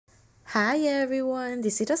Hi everyone,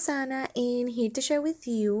 this is Rosana and here to share with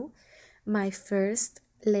you my first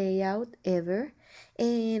layout ever.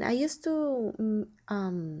 And I used to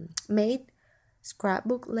make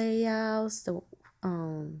scrapbook layouts,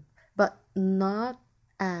 but not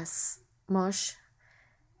as much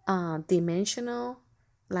dimensional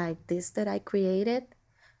like this that I created.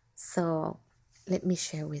 So let me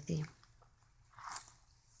share with you.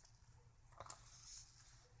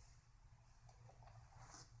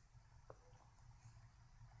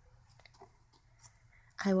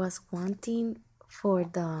 I was wanting for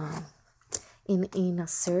the in a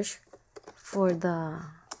search for the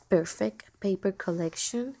perfect paper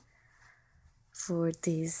collection for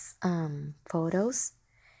these photos,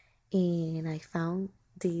 and I found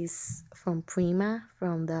this from Prima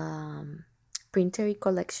from the printery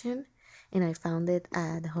collection, and I found it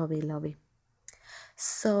at Hobby Lobby.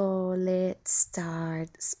 So let's start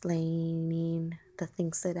explaining the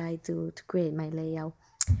things that I do to create my layout.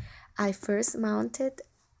 I first mounted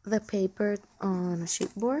the paper on a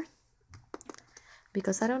chipboard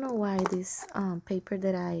because I don't know why this paper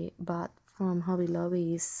that I bought from Hobby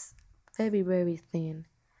Lobby is very thin.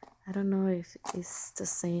 I don't know if it's the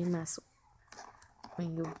same as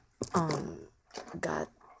when you um got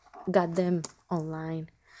got them online.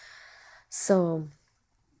 So,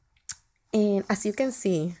 and as you can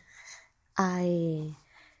see, I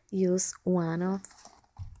use one of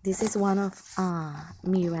this is one of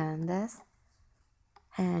Miranda's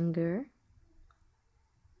hanger,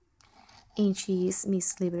 and she is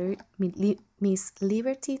Miss Liberty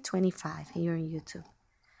 25 here on YouTube.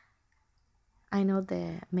 I know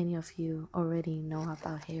that many of you already know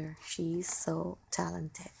about her. She's so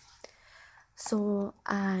talented. So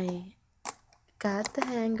I got the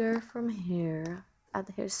hanger from her at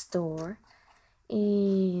her store,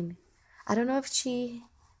 and I don't know if she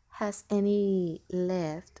has any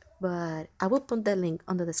left, but I will put the link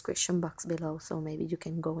on the description box below so maybe you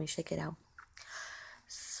can go and check it out.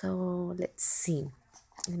 So let's see.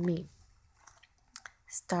 Let me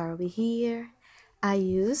start over here. I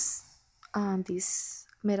use these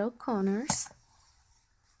metal corners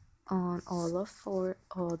on all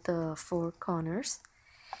the four corners,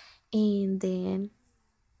 and then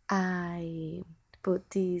I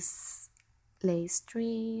put this lace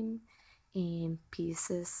trim and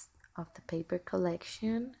pieces of the paper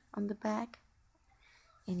collection on the back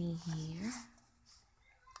and in here,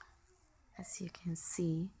 as you can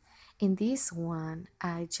see. In this one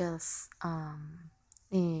I just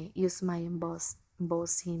use my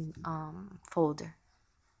embossing folder.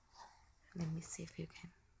 Let me see if you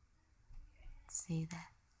can see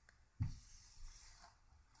that.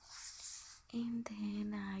 And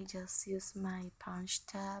then I just use my punch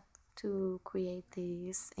tab to create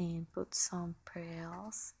this and put some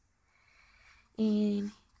pearls.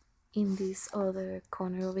 And in this other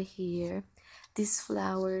corner over here, these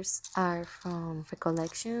flowers are from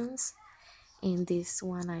Recollections, and this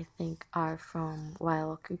one I think are from Wild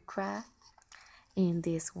Orchid Craft, and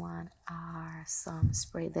this one are some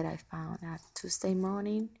spray that I found at Tuesday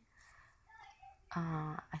morning.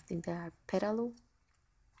 I think they are Petaloo.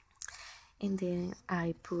 And then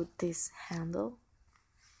I put this handle,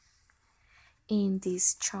 and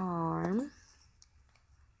this charm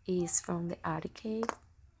is from the arcade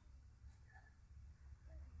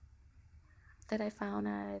that I found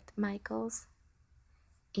at Michael's.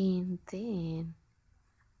 And then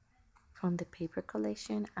from the paper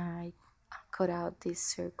collection I cut out these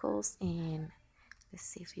circles, and let's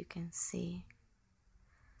see if you can see,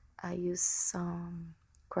 I use some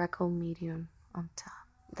crackle medium on top.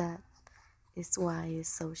 That is why it's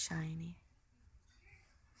so shiny.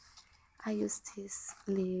 I use these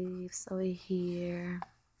leaves over here,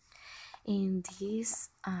 and this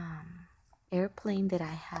airplane that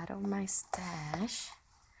I had on my stash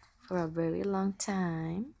for a very long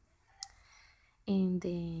time, and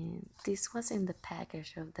then this was in the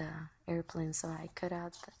package of the airplane, so I cut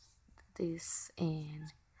out this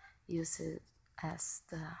and use it as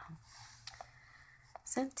the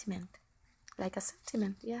sentiment, like a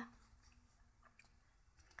sentiment, yeah.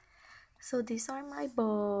 So these are my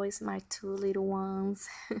boys, my two little ones.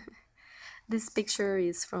 This picture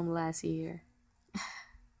is from last year.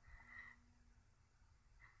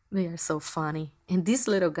 They are so funny, and this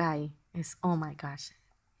little guy is, oh my gosh,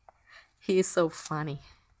 he is so funny.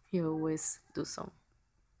 He always do some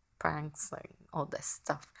pranks and all that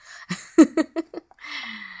stuff.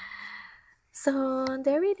 So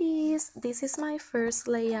there it is. This is my first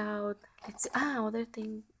layout. Let's see. Other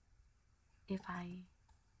thing, if I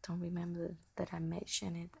don't remember that I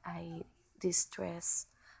mentioned it, I distress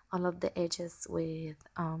all of the edges with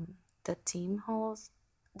the theme holes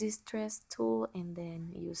distress tool and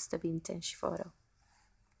then use the vintage photo.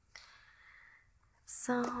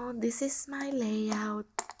 So this is my layout,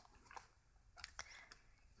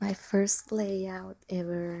 my first layout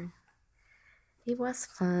ever. It was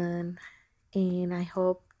fun, and I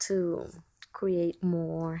hope to create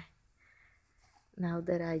more now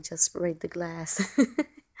that I just break the glass.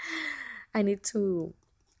 I need to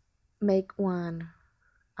make one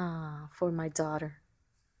for my daughter,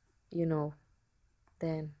 you know,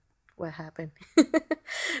 then what happened.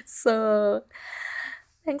 So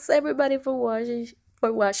thanks everybody for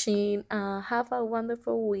watching. Have a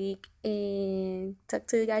wonderful week and talk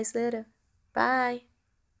to you guys later. Bye.